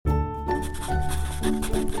Hi,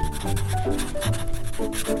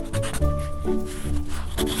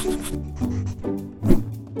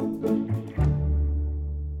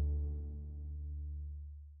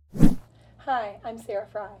 I'm Sarah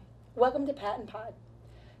Fry. Welcome to PaTTANpod.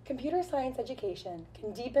 Computer science education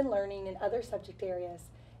can deepen learning in other subject areas.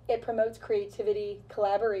 It promotes creativity,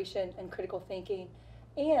 collaboration, and critical thinking,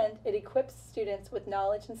 and it equips students with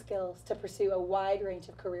knowledge and skills to pursue a wide range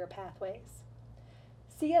of career pathways.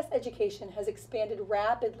 CS education has expanded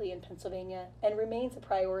rapidly in Pennsylvania and remains a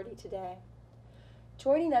priority today.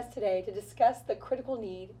 Joining us today to discuss the critical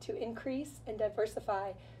need to increase and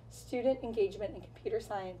diversify student engagement in computer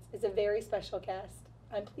science is a very special guest.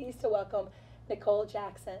 I'm pleased to welcome Nicole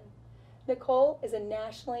Jackson. Nicole is a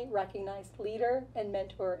nationally recognized leader and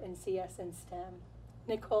mentor in CS and STEM.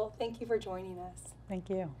 Nicole, thank you for joining us. Thank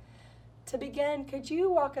you. To begin, could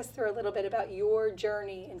you walk us through a little bit about your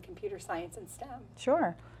journey in computer science and STEM?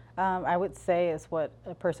 Sure. I would say it's what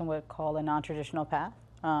a person would call a non-traditional path.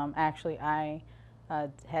 Actually, I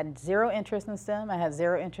had zero interest in STEM. I had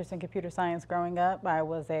zero interest in computer science growing up. I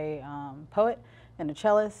was a poet and a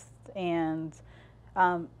cellist, and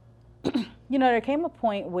there came a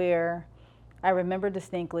point where I remember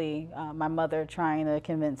distinctly my mother trying to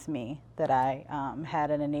convince me that I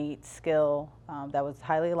had an innate skill that was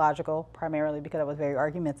highly logical, primarily because I was very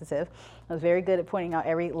argumentative. I was very good at pointing out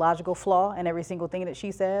every logical flaw in every single thing that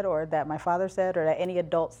she said or that my father said or that any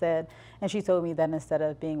adult said. And she told me that instead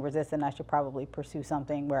of being resistant, I should probably pursue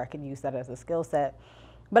something where I could use that as a skill set.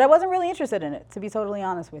 But I wasn't really interested in it, to be totally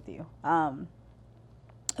honest with you.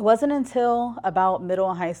 It wasn't until about middle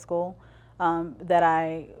and high school that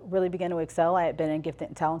I really began to excel. I had been in gifted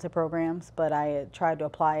and talented programs, but I had tried to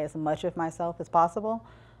apply as much of myself as possible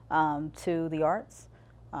to the arts.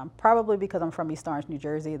 Probably because I'm from East Orange, New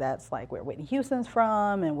Jersey. That's like where Whitney Houston's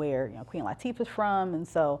from and where Queen Latifah's from. And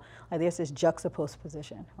so there's this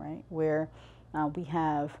juxtaposition, right, where we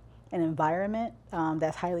have an environment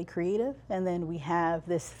that's highly creative, and then we have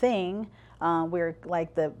this thing where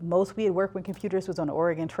like the most we had worked with computers was on the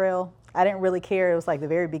Oregon Trail. I didn't really care. It was like the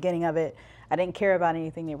very beginning of it. I didn't care about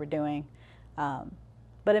anything they were doing.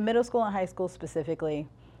 But in middle school and high school specifically,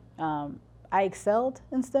 I excelled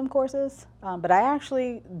in STEM courses, but I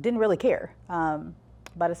actually didn't really care.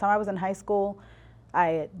 By the time I was in high school, I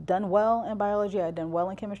had done well in biology, I had done well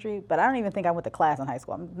in chemistry, but I don't even think I went to class in high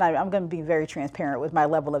school. I'm going to be very transparent with my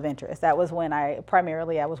level of interest. That was when I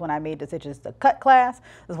made decisions to cut class.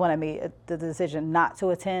 That was when I made the decision not to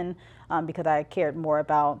attend because I cared more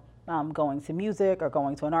about going to music or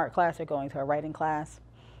going to an art class or going to a writing class.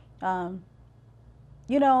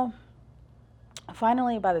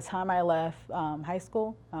 Finally, by the time I left high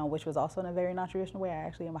school, which was also in a very non-traditional way, I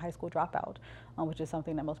actually am a high school dropout, which is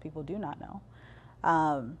something that most people do not know.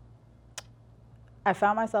 I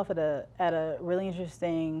found myself at a really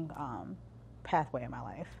interesting pathway in my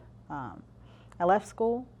life. I left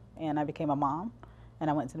school and I became a mom, and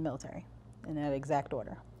I went to the military in that exact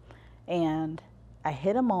order. And I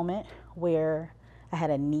hit a moment where I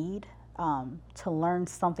had a need to learn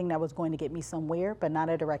something that was going to get me somewhere, but not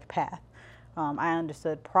a direct path. I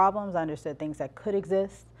understood problems, I understood things that could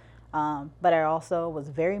exist, but I also was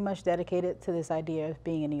very much dedicated to this idea of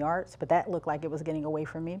being in the arts, but that looked like it was getting away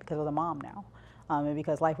from me because I was a mom now, and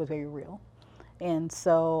because life was very real. And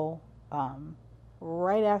so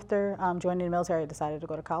right after joining the military, I decided to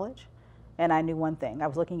go to college. And I knew one thing. I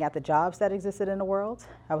was looking at the jobs that existed in the world.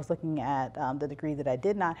 I was looking at the degree that I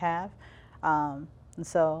did not have. And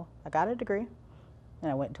so I got a degree, and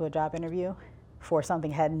I went to a job interview for something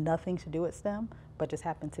that had nothing to do with STEM, but just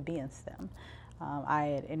happened to be in STEM. I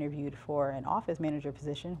had interviewed for an office manager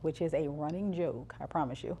position, which is a running joke, I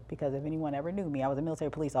promise you, because if anyone ever knew me, I was a military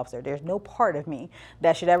police officer. There's no part of me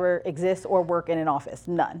that should ever exist or work in an office,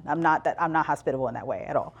 none. I'm not hospitable in that way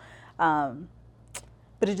at all.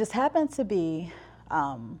 But it just happened to be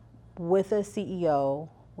with a CEO,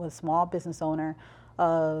 with a small business owner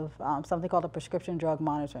of something called a prescription drug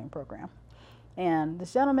monitoring program. And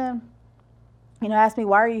this gentleman, asked me,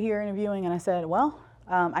 why are you here interviewing? And I said, well,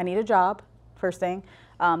 I need a job, first thing.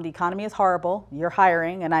 The economy is horrible. You're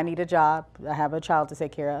hiring, and I need a job. I have a child to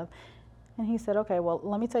take care of. And he said, okay, well,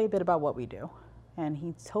 let me tell you a bit about what we do. And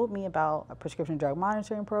he told me about a prescription drug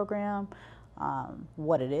monitoring program,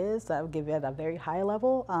 what it is. I would give it at a very high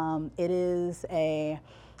level. It is a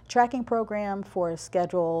tracking program for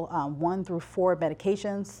Schedule 1 through 4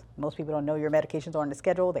 medications. Most people don't know your medications are on the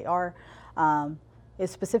schedule. They are. It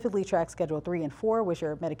specifically tracks Schedule 3 and 4, which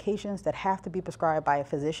are medications that have to be prescribed by a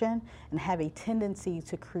physician and have a tendency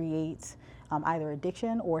to create either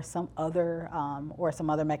addiction or some other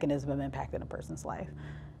mechanism of impact in a person's life.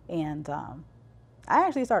 And I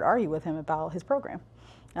actually started arguing with him about his program.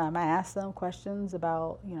 I asked them questions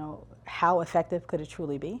about, how effective could it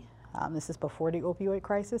truly be? This is before the opioid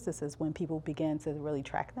crisis. This is when people began to really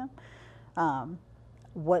track them.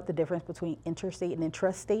 What the difference between interstate and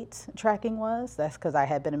intrastate tracking was. That's because I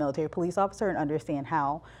had been a military police officer and understand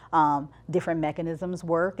how different mechanisms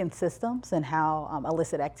work and systems and how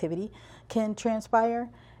illicit activity can transpire.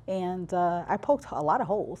 And I poked a lot of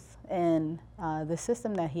holes in the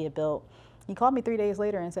system that he had built. He called me 3 days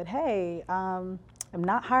later and said, hey, I'm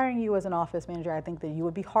not hiring you as an office manager. I think that you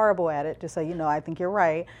would be horrible at it, just so you know. I think you're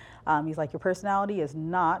right. He's like, your personality is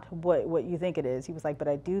not what you think it is. He was like, but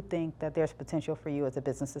I do think that there's potential for you as a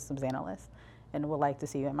business systems analyst, and would like to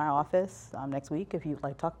see you in my office next week if you'd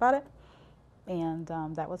like to talk about it. And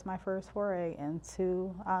that was my first foray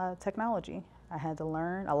into technology. I had to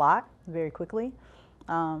learn a lot very quickly.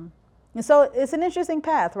 And so it's an interesting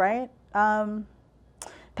path, right?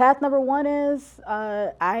 Path number one is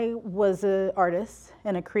I was an artist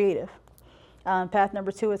and a creative. Path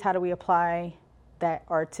number two is how do we apply that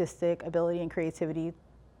artistic ability and creativity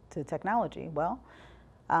to technology? Well,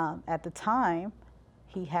 at the time,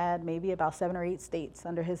 he had maybe about 7 or 8 states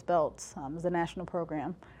under his belt. It was a national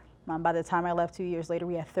program. By the time I left 2 years later,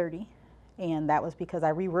 we had 30. And that was because I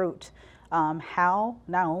rewrote how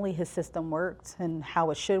not only his system worked and how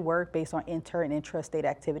it should work based on inter and intrastate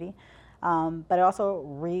activity, but I also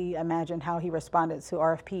reimagined how he responded to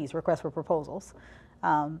RFPs, requests for proposals.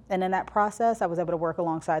 And in that process, I was able to work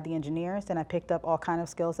alongside the engineers, and I picked up all kinds of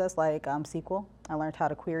skill sets like SQL. I learned how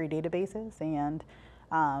to query databases, and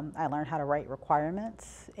I learned how to write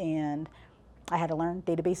requirements, and I had to learn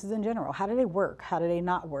databases in general. How do they work? How do they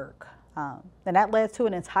not work? And that led to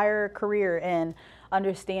an entire career in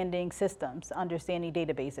understanding systems, understanding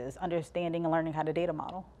databases, understanding and learning how to data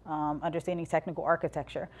model, understanding technical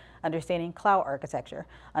architecture, understanding cloud architecture,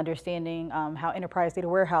 understanding how enterprise data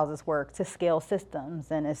warehouses work to scale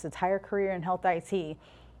systems, and its entire career in health IT.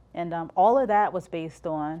 And all of that was based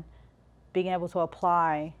on being able to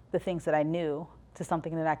apply the things that I knew to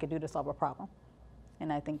something that I could do to solve a problem.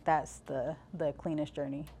 And I think that's the cleanest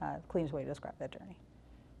journey, cleanest way to describe that journey.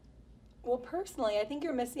 Well, personally, I think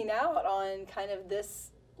you're missing out on kind of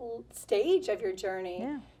this stage of your journey,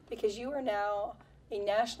 because you are now a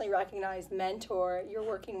nationally recognized mentor. You're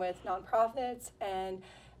working with nonprofits and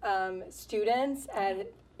students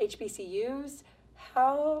at HBCUs.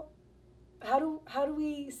 How do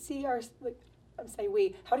we see our,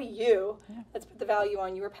 how do you, let's put the value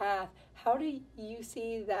on your path, how do you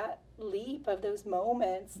see that leap of those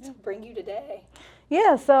moments to bring you today?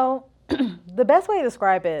 Yeah, so the best way to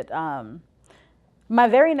describe it, my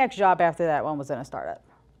very next job after that one was in a startup.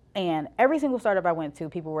 And every single startup I went to,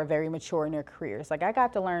 people were very mature in their careers. Like, I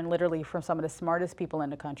got to learn literally from some of the smartest people in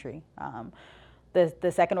the country.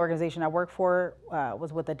 The second organization I worked for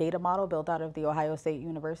was with a data model built out of the Ohio State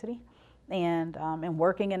University. And in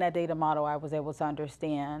working in that data model, I was able to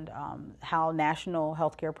understand how national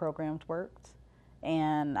healthcare programs worked.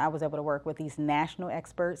 And I was able to work with these national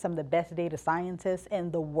experts. Some of the best data scientists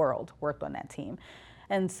in the world worked on that team.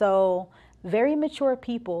 And so very mature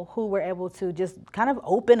people who were able to just kind of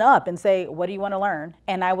open up and say, what do you want to learn?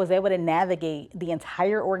 And I was able to navigate the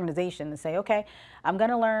entire organization and say, okay, I'm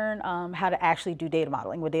going to learn how to actually do data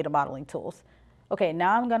modeling with data modeling tools. Okay,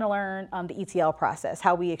 now I'm going to learn the ETL process,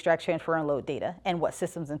 how we extract, transfer, and load data, and what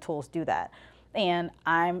systems and tools do that. And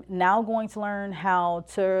I'm now going to learn how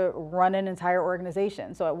to run an entire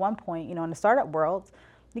organization. So at one point, in the startup world,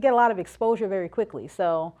 you get a lot of exposure very quickly.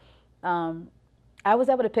 So I was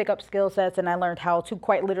able to pick up skill sets, and I learned how to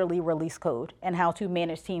quite literally release code and how to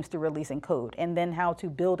manage teams through releasing code, and then how to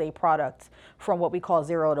build a product from what we call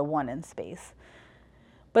 0 to 1 in space.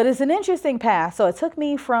 But it's an interesting path. So it took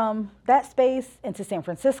me from that space into San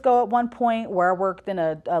Francisco at one point, where I worked in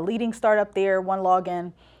a leading startup there,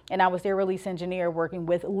 OneLogin. And I was their release engineer working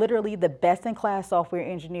with literally the best-in-class software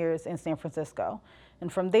engineers in San Francisco.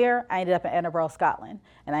 And from there, I ended up in Edinburgh, Scotland.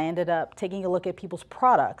 And I ended up taking a look at people's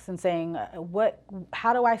products and saying,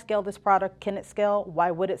 how do I scale this product? Can it scale?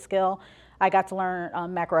 Why would it scale? I got to learn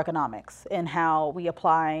macroeconomics and how we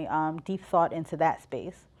apply deep thought into that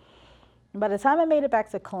space. And by the time I made it back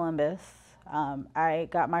to Columbus, I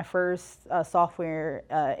got my first software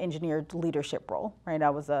engineer leadership role, right? I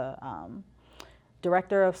was a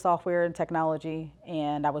director of software and technology,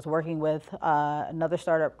 and I was working with another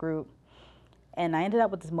startup group, and I ended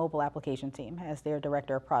up with this mobile application team as their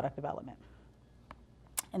director of product development.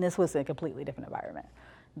 And this was a completely different environment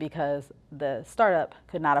because the startup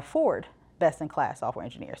could not afford best-in-class software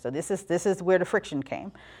engineers. So this is where the friction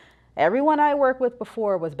came. Everyone I worked with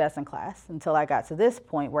before was best in class until I got to this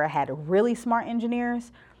point where I had really smart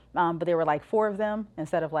engineers, but there were like 4 of them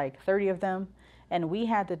instead of like 30 of them. And we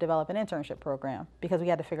had to develop an internship program because we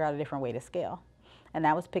had to figure out a different way to scale. And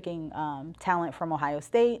that was picking talent from Ohio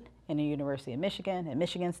State and the University of Michigan and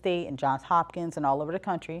Michigan State and Johns Hopkins and all over the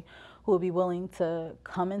country who would be willing to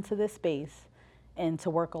come into this space and to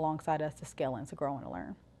work alongside us to scale and to grow and to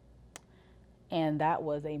learn. And that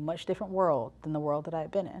was a much different world than the world that I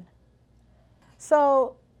had been in.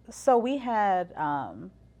 So we had 4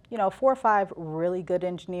 or 5 really good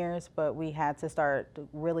engineers, but we had to start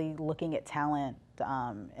really looking at talent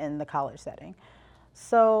in the college setting.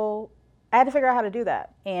 So I had to figure out how to do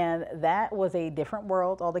that. And that was a different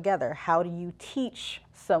world altogether. How do you teach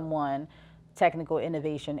someone technical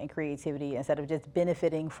innovation and creativity instead of just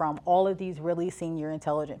benefiting from all of these really senior,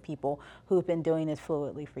 intelligent people who've been doing this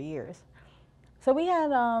fluidly for years? So we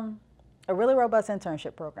had a really robust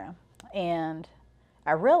internship program. And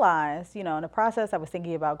I realized, in the process, I was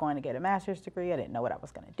thinking about going to get a master's degree. I didn't know what I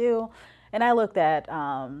was going to do. And I looked at,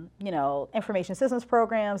 information systems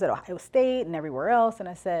programs at Ohio State and everywhere else. And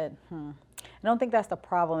I said, I don't think that's the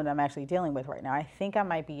problem that I'm actually dealing with right now. I think I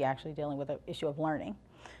might be actually dealing with an issue of learning,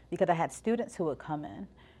 because I had students who would come in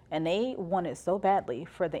and they wanted so badly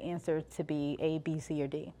for the answer to be A, B, C, or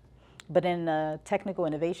D. But in the technical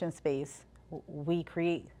innovation space, we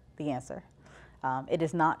create the answer. It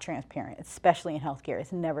is not transparent, especially in healthcare.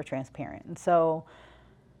 It's never transparent. And so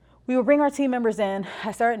we would bring our team members in.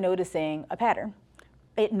 I started noticing a pattern.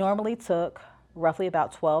 It normally took roughly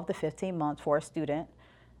about 12 to 15 months for a student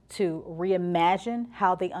to reimagine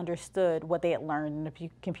how they understood what they had learned in the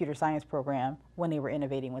computer science program when they were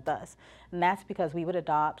innovating with us. And that's because we would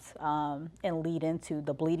adopt and lead into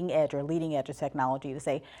the bleeding edge or leading edge of technology to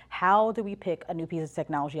say, how do we pick a new piece of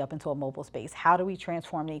technology up into a mobile space? How do we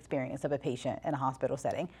transform the experience of a patient in a hospital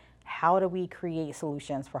setting? How do we create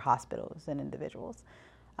solutions for hospitals and individuals?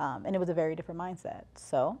 And it was a very different mindset.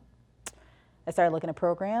 So I started looking at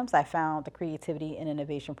programs. I found the Creativity and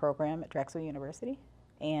Innovation program at Drexel University.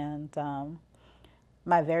 And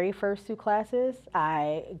my very first 2 classes,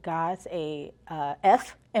 I got a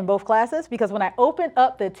F in both classes, because when I opened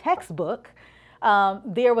up the textbook,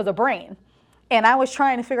 there was a brain. And I was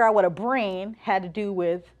trying to figure out what a brain had to do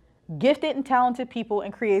with gifted and talented people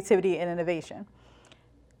and creativity and innovation.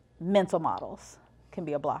 Mental models can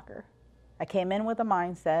be a blocker. I came in with a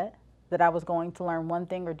mindset that I was going to learn one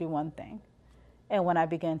thing or do one thing. And when I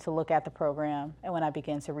began to look at the program and when I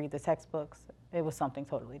began to read the textbooks, it was something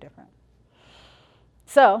totally different.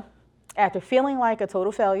 So after feeling like a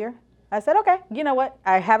total failure, I said, okay, you know what?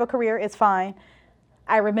 I have a career. It's fine.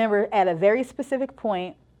 I remember at a very specific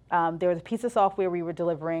point, there was a piece of software we were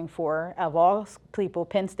delivering for, of all people,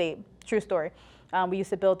 Penn State, true story. We used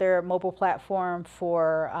to build their mobile platform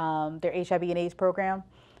for their HIV and AIDS program.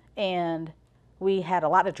 And we had a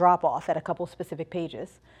lot of drop off at a couple specific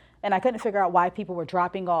pages. And I couldn't figure out why people were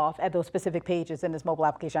dropping off at those specific pages in this mobile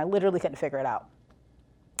application. I literally couldn't figure it out.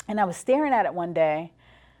 And I was staring at it one day,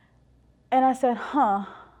 and I said,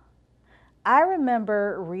 I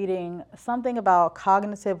remember reading something about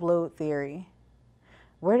cognitive load theory.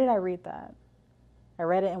 Where did I read that? I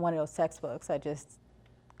read it in one of those textbooks. I just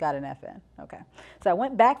got an F in. Okay. So I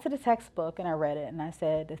went back to the textbook and I read it, and I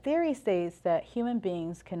said, the theory states that human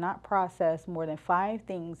beings cannot process more than 5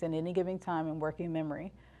 things in any given time in working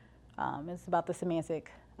memory. It's about the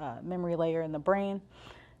semantic memory layer in the brain.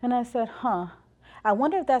 And I said, I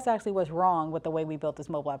wonder if that's actually what's wrong with the way we built this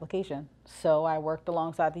mobile application. So I worked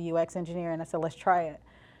alongside the UX engineer and I said, let's try it.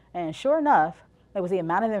 And sure enough, it was the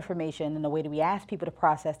amount of information and the way that we asked people to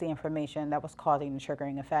process the information that was causing the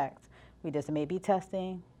triggering effect. We did some A/B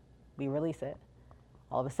testing, we release it.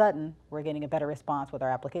 All of a sudden, we're getting a better response with our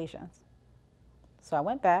applications. So I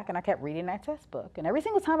went back and I kept reading that textbook. And every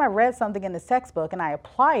single time I read something in this textbook and I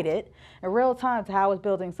applied it in real time to how I was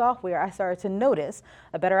building software, I started to notice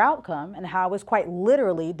a better outcome and how I was quite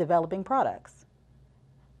literally developing products.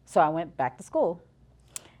 So I went back to school.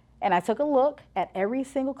 And I took a look at every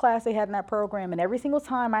single class they had in that program, and every single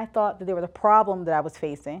time I thought that there was a problem that I was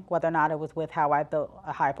facing, whether or not it was with how I built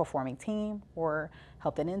a high-performing team or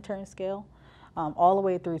helped an intern scale, all the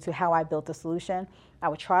way through to how I built a solution, I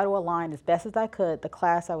would try to align as best as I could the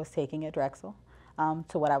class I was taking at Drexel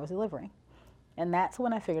to what I was delivering. And that's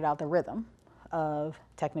when I figured out the rhythm of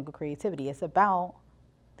technical creativity. It's about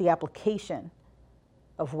the application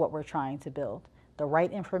of what we're trying to build, the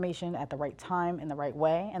right information at the right time in the right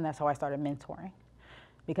way, and that's how I started mentoring.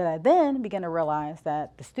 Because I then began to realize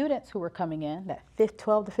that the students who were coming in, that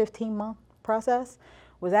 12 to 15 month process,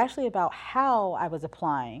 was actually about how I was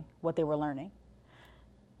applying what they were learning.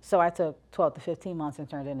 So I took 12 to 15 months and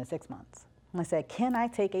turned it into 6 months. And I said, can I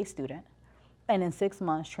take a student and in 6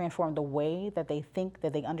 months transform the way that they think,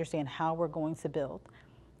 that they understand how we're going to build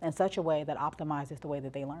in such a way that optimizes the way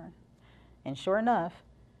that they learn. And sure enough,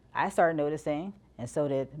 I started noticing, and so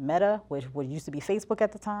did Meta, which used to be Facebook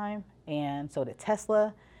at the time, and so did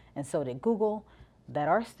Tesla, and so did Google, that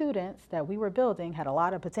our students that we were building had a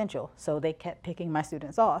lot of potential. So they kept picking my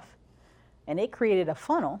students off. And it created a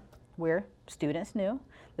funnel where students knew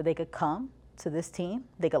that they could come to this team,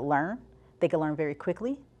 they could learn very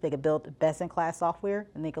quickly, they could build best-in-class software,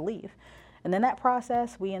 and they could leave. And then that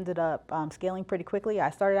process, we ended up scaling pretty quickly. I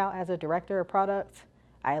started out as a director of product.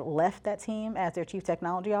 I left that team as their chief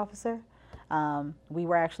technology officer. We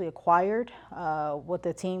were actually acquired with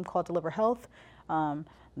a team called Deliver Health.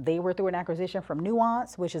 They were through an acquisition from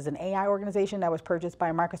Nuance, which is an AI organization that was purchased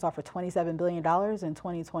by Microsoft for $27 billion in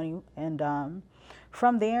 2020. And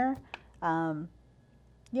from there,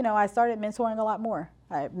 I started mentoring a lot more.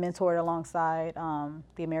 I mentored alongside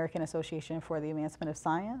the American Association for the Advancement of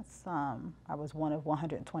Science. I was one of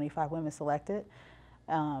 125 women selected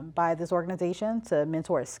by this organization to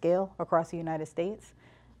mentor at scale across the United States,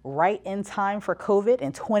 right in time for COVID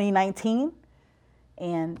in 2019,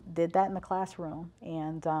 and did that in the classroom.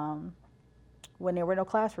 And when there were no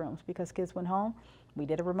classrooms because kids went home, we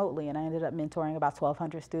did it remotely, and I ended up mentoring about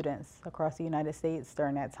 1,200 students across the United States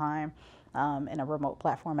during that time in a remote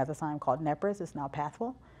platform at the time called NEPRIS. It's now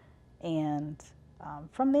Pathful. And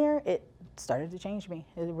from there, it started to change me.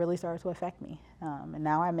 It really started to affect me. And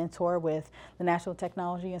now I mentor with the National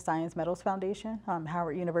Technology and Science Medals Foundation,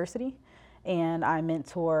 Howard University, and I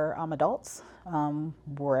mentor adults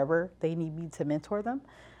wherever they need me to mentor them.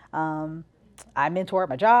 I mentor at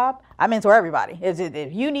my job. I mentor everybody.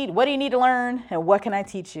 If you need, what do you need to learn, and what can I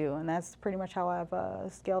teach you? And that's pretty much how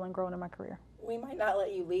I've scaled and grown in my career. We might not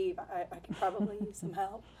let you leave. I could probably use some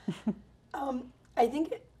help. I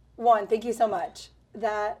think, thank you so much.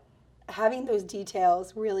 That having those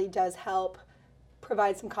details really does help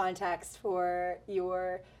provide some context for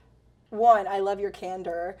your, I love your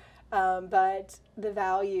candor, but the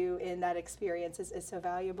value in that experience is so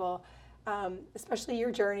valuable. Especially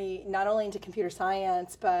your journey, not only into computer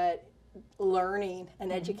science, but learning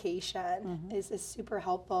and education is super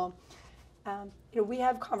helpful. We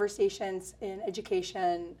have conversations in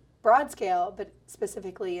education, broad scale, but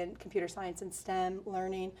specifically in computer science and STEM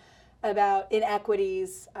learning, about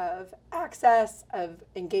inequities of access, of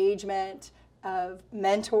engagement, of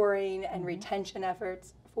mentoring and retention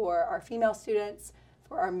efforts for our female students,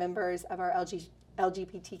 for our members of our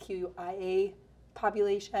LGBTQIA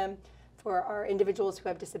population, for our individuals who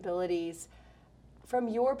have disabilities. From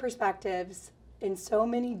your perspectives, in so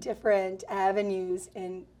many different avenues,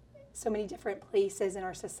 in so many different places in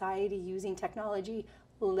our society, using technology,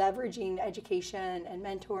 leveraging education and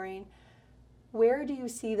mentoring, where do you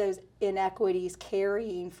see those inequities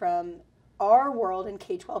carrying from our world in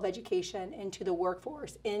K-12 education into the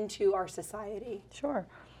workforce, into our society? Sure.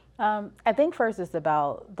 I think first it's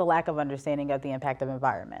about the lack of understanding of the impact of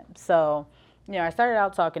environment. So, I started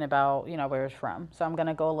out talking about, where it's from. So I'm going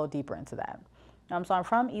to go a little deeper into that. So I'm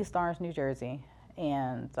from East Orange, New Jersey.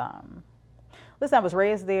 And listen, I was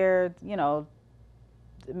raised there,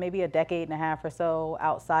 maybe a decade and a half or so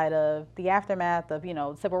outside of the aftermath of,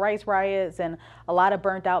 civil rights riots and a lot of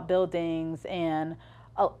burnt out buildings and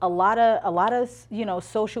a lot of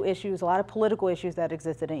social issues, a lot of political issues that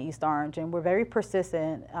existed in East Orange, and were very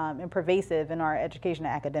persistent and pervasive in our education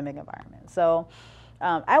and academic environment. So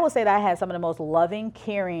I will say that I had some of the most loving,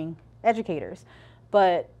 caring educators,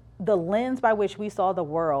 but the lens by which we saw the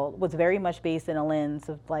world was very much based in a lens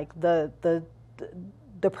of like the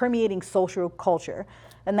permeating social culture.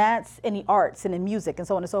 And that's in the arts and in music and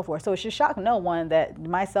so on and so forth. So it should shock no one that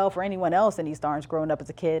myself or anyone else in East Orange growing up as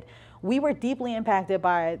a kid, we were deeply impacted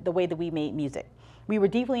by the way that we made music. We were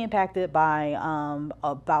deeply impacted by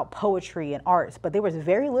about poetry and arts, but there was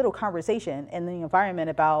very little conversation in the environment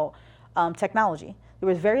about technology. There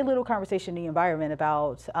was very little conversation in the environment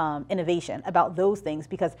about innovation, about those things,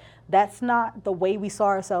 because that's not the way we saw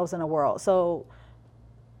ourselves in the world. So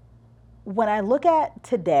when I look at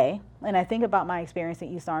today and I think about my experience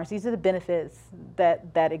in East Orange, these are the benefits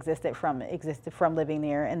that existed from living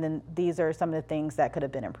there, and then these are some of the things that could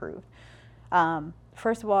have been improved.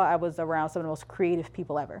 First of all, I was around some of the most creative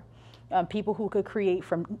people ever. People who could create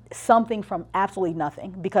from something from absolutely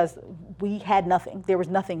nothing, because we had nothing. There was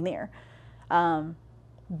nothing there.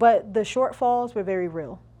 But the shortfalls were very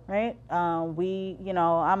real, right? I'm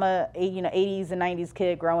a 80s and 90s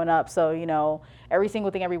kid growing up, so every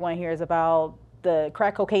single thing everyone hears about the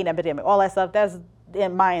crack cocaine epidemic, all that stuff,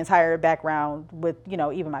 in my entire background with,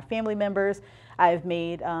 even my family members. I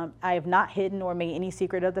have not hidden or made any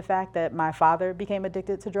secret of the fact that my father became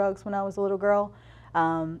addicted to drugs when I was a little girl.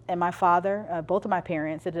 And my father, both of my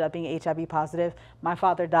parents ended up being HIV positive. My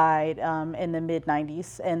father died in the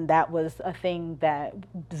mid-90s, and that was a thing that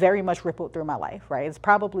very much rippled through my life, right? It's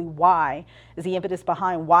probably is the impetus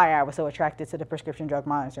behind why I was so attracted to the prescription drug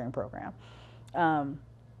monitoring program.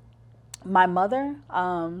 My mother,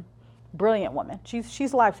 brilliant woman.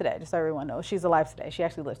 She's alive today, just so everyone knows. She's alive today. She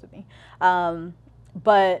actually lives with me.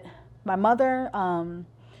 But my mother,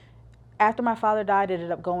 after my father died,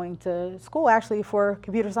 ended up going to school actually for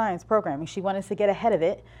computer science programming. She wanted to get ahead of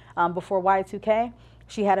it before Y2K.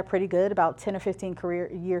 She had a pretty good, about 10 or 15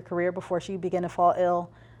 year career before she began to fall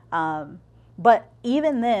ill. But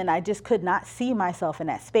even then, I just could not see myself in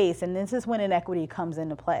that space. And this is when inequity comes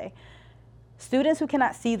into play. Students who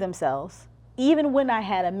cannot see themselves, even when I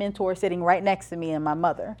had a mentor sitting right next to me and my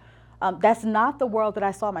mother, that's not the world that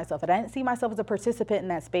I saw myself in. I didn't see myself as a participant in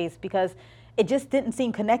that space because it just didn't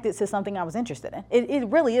seem connected to something I was interested in. It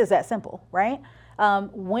really is that simple, right?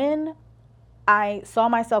 When I saw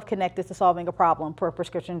myself connected to solving a problem for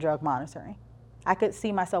prescription drug monitoring, I could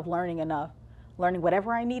see myself learning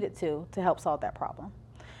whatever I needed to help solve that problem.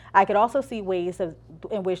 I could also see ways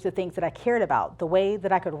in which the things that I cared about, the way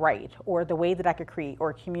that I could write or the way that I could create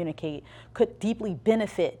or communicate could deeply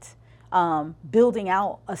benefit building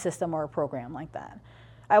out a system or a program like that.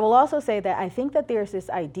 I will also say that I think that there's this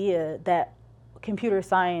idea that computer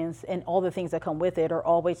science and all the things that come with it are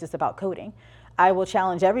always just about coding. I will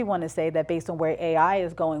challenge everyone to say that based on where AI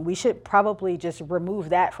is going, we should probably just remove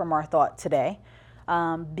that from our thought today,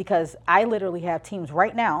 because I literally have teams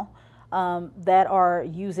right now that are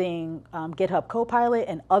using GitHub Copilot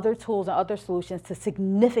and other tools and other solutions to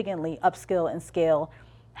significantly upskill and scale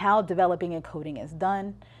how developing and coding is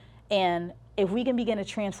done. And if we can begin to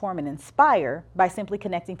transform and inspire by simply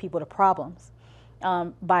connecting people to problems,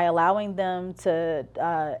 by allowing them to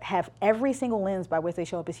have every single lens by which they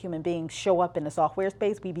show up as human beings show up in the software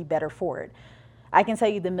space, we'd be better for it. I can tell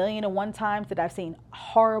you the 1,000,001 times that I've seen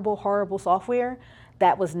horrible, horrible software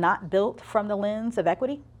that was not built from the lens of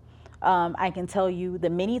equity. I can tell you the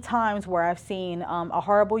many times where I've seen a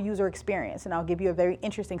horrible user experience, and I'll give you a very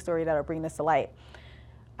interesting story that'll bring this to light.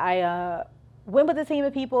 I went with a team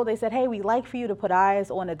of people. They said, hey, we'd like for you to put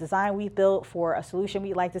eyes on a design we've built for a solution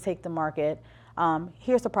we'd like to take to market.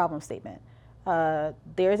 Here's the problem statement.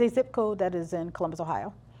 There is a zip code that is in Columbus,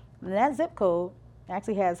 Ohio. And that zip code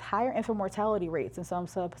actually has higher infant mortality rates in some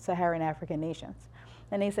sub-Saharan African nations.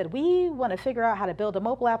 And they said, we want to figure out how to build a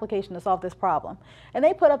mobile application to solve this problem. And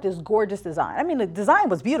they put up this gorgeous design. I mean, the design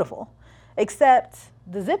was beautiful, except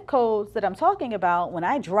the zip codes that I'm talking about, when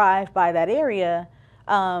I drive by that area,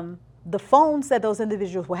 the phones that those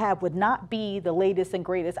individuals will have would not be the latest and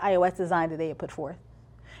greatest iOS design that they had put forth.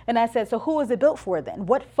 And I said, so who is it built for then?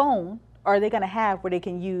 What phone are they going to have where they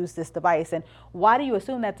can use this device? And why do you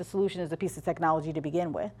assume that the solution is a piece of technology to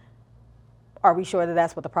begin with? Are we sure that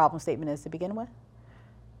that's what the problem statement is to begin with?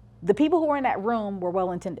 The people who were in that room were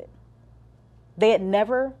well-intended. They had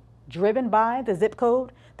never driven by the zip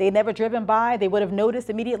code. They had never driven by. They would have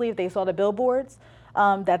noticed immediately if they saw the billboards,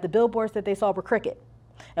 that the billboards that they saw were Cricket.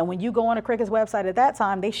 And when you go on a Cricket's website at that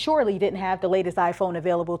time, they surely didn't have the latest iPhone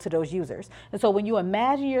available to those users. And so when you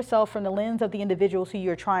imagine yourself from the lens of the individuals who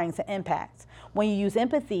you're trying to impact, when you use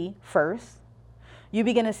empathy first, you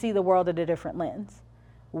begin to see the world at a different lens.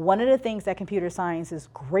 One of the things that computer science is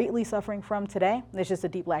greatly suffering from today is just a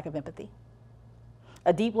deep lack of empathy.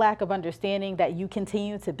 A deep lack of understanding that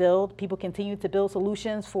people continue to build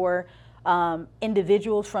solutions for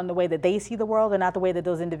individuals from the way that they see the world and not the way that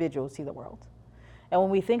those individuals see the world. And when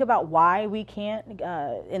we think about why we can't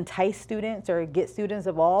entice students or get students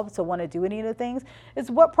involved to want to do any of the things, it's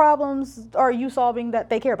what problems are you solving that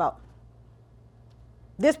they care about?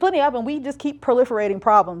 There's plenty of them. We just keep proliferating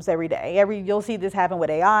problems every day. You'll see this happen with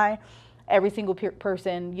AI. Every single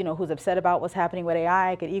person, who's upset about what's happening with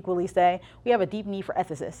AI could equally say, we have a deep need for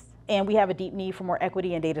ethicists, and we have a deep need for more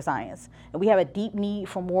equity in data science. And we have a deep need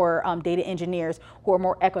for more data engineers who are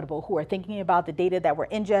more equitable, who are thinking about the data that we're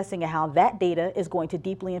ingesting and how that data is going to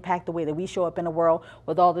deeply impact the way that we show up in the world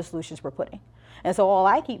with all the solutions we're putting. And so all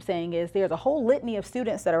I keep saying is there's a whole litany of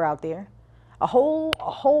students that are out there, a whole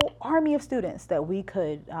army of students that we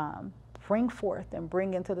could bring forth and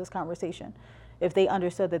bring into this conversation if they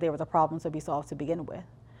understood that there was a problem to be solved to begin with.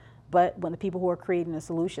 But when the people who are creating the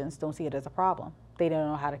solutions don't see it as a problem, they don't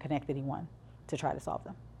know how to connect anyone to try to solve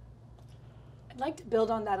them. I'd like to build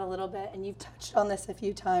on that a little bit, and you've touched on this a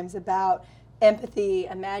few times about empathy,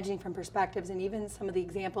 imagining from perspectives, and even some of the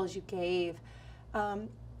examples you gave.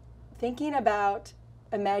 Thinking about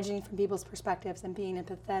imagining from people's perspectives and being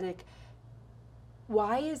empathetic,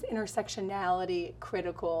 why is intersectionality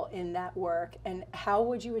critical in that work, and how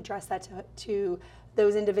would you address that to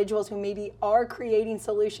those individuals who maybe are creating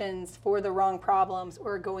solutions for the wrong problems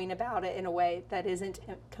or going about it in a way that isn't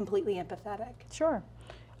completely empathetic? Sure.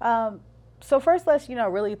 So first, let's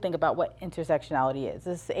really think about what intersectionality is.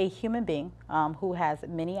 It's a human being who has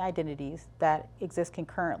many identities that exist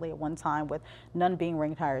concurrently at one time, with none being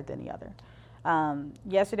ranked higher than the other.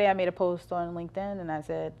 Yesterday, I made a post on LinkedIn, and I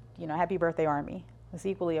said, happy birthday, Army. It's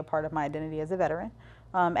equally a part of my identity as a veteran,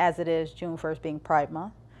 as it is June 1st being Pride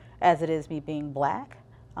Month, as it is me being Black,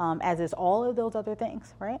 as is all of those other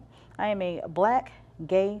things, right? I am a Black,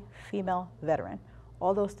 gay, female veteran.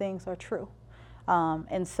 All those things are true.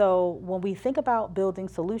 And so when we think about building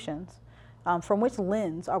solutions, from which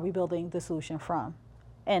lens are we building the solution from?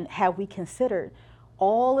 And have we considered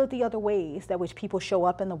all of the other ways that which people show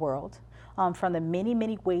up in the world, from the many,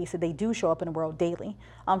 many ways that they do show up in the world daily,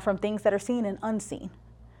 from things that are seen and unseen?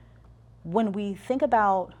 When we think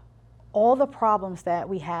about all the problems that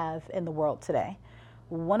we have in the world today,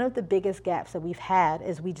 one of the biggest gaps that we've had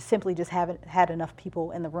is we simply just haven't had enough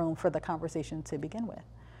people in the room for the conversation to begin with.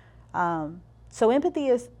 So empathy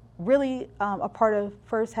is really a part of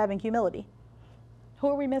first having humility. Who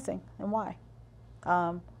are we missing and why?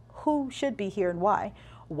 Who should be here and why?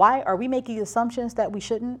 Why are we making assumptions that we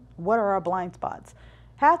shouldn't? What are our blind spots?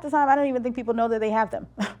 Half the time, I don't even think people know that they have them,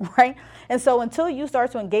 right? And so until you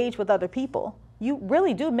start to engage with other people, you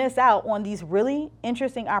really do miss out on these really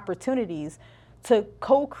interesting opportunities to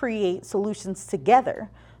co-create solutions together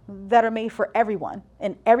that are made for everyone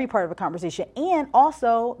in every part of a conversation. And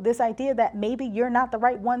also this idea that maybe you're not the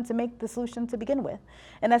right one to make the solution to begin with.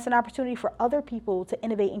 And that's an opportunity for other people to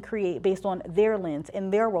innovate and create based on their lens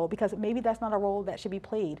and their role, because maybe that's not a role that should be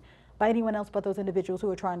played by anyone else but those individuals who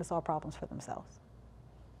are trying to solve problems for themselves.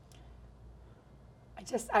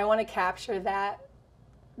 I want to capture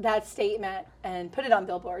that statement and put it on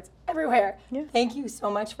billboards everywhere. Yeah. Thank you so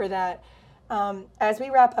much for that. As we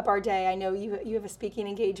wrap up our day, I know you have a speaking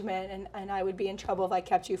engagement, and I would be in trouble if I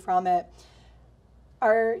kept you from it.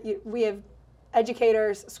 We have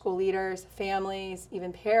educators, school leaders, families,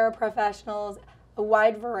 even paraprofessionals, a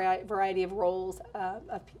wide variety of roles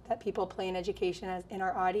that people play in education in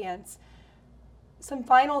our audience. Some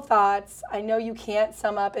final thoughts. I know you can't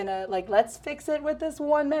sum up in let's fix it with this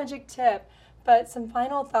one magic tip, but some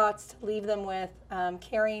final thoughts to leave them with,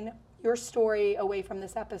 carrying your story away from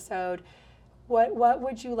this episode. What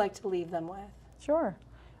would you like to leave them with? Sure.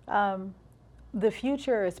 The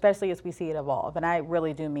future, especially as we see it evolve, and I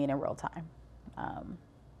really do mean in real time.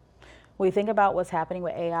 When we think about what's happening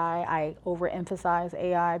with AI, I overemphasize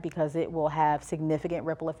AI because it will have significant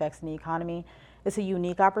ripple effects in the economy. It's a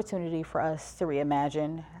unique opportunity for us to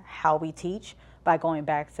reimagine how we teach by going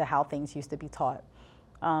back to how things used to be taught.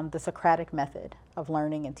 The Socratic method of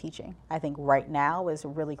learning and teaching, I think right now, is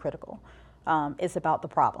really critical. It's about the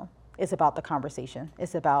problem. It's about the conversation.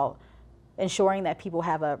 It's about ensuring that people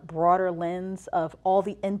have a broader lens of all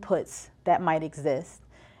the inputs that might exist,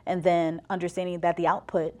 and then understanding that the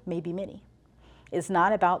output may be many. It's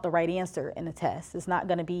not about the right answer in the test. It's not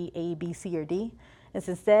going to be A, B, C, or D. It's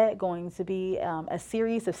instead going to be a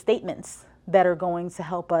series of statements that are going to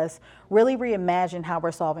help us really reimagine how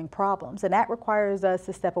we're solving problems. And that requires us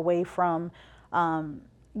to step away from,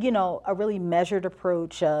 a really measured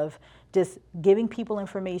approach of just giving people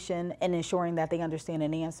information and ensuring that they understand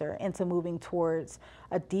an answer, into moving towards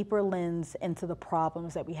a deeper lens into the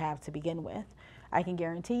problems that we have to begin with. I can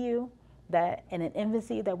guarantee you that in an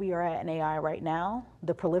infancy that we are at in AI right now,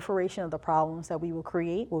 the proliferation of the problems that we will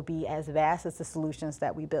create will be as vast as the solutions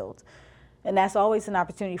that we build. And that's always an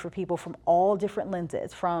opportunity for people from all different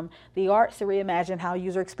lenses, from the arts to reimagine how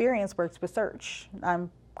user experience works with search.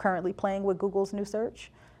 I'm currently playing with Google's new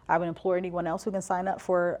search. I would implore anyone else who can sign up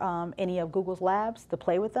for any of Google's labs to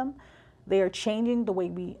play with them. They are changing the way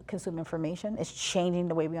we consume information. It's changing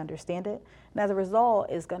the way we understand it. And as a result,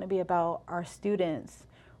 it's going to be about our students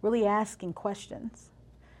really asking questions,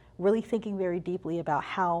 really thinking very deeply about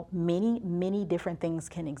how many, many different things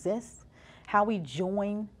can exist, how we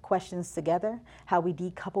join questions together, how we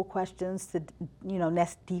decouple questions to,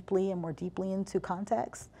 nest deeply and more deeply into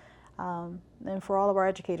context. And for all of our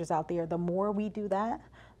educators out there, the more we do that,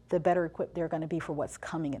 the better equipped they're going to be for what's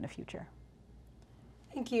coming in the future.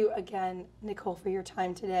 Thank you again, Nicole, for your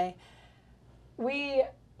time today. We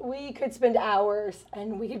could spend hours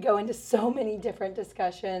and we could go into so many different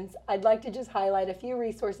discussions. I'd like to just highlight a few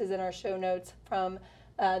resources in our show notes from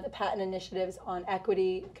the patent initiatives on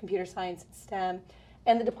equity, computer science, and STEM,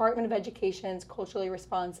 and the Department of Education's culturally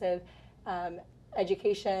responsive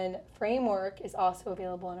education framework is also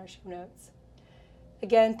available in our show notes.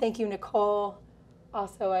 Again, thank you, Nicole.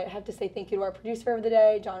 Also, I have to say thank you to our producer of the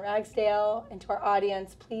day, John Ragsdale, and to our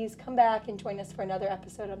audience. Please come back and join us for another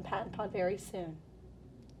episode on PaTTANpod very soon.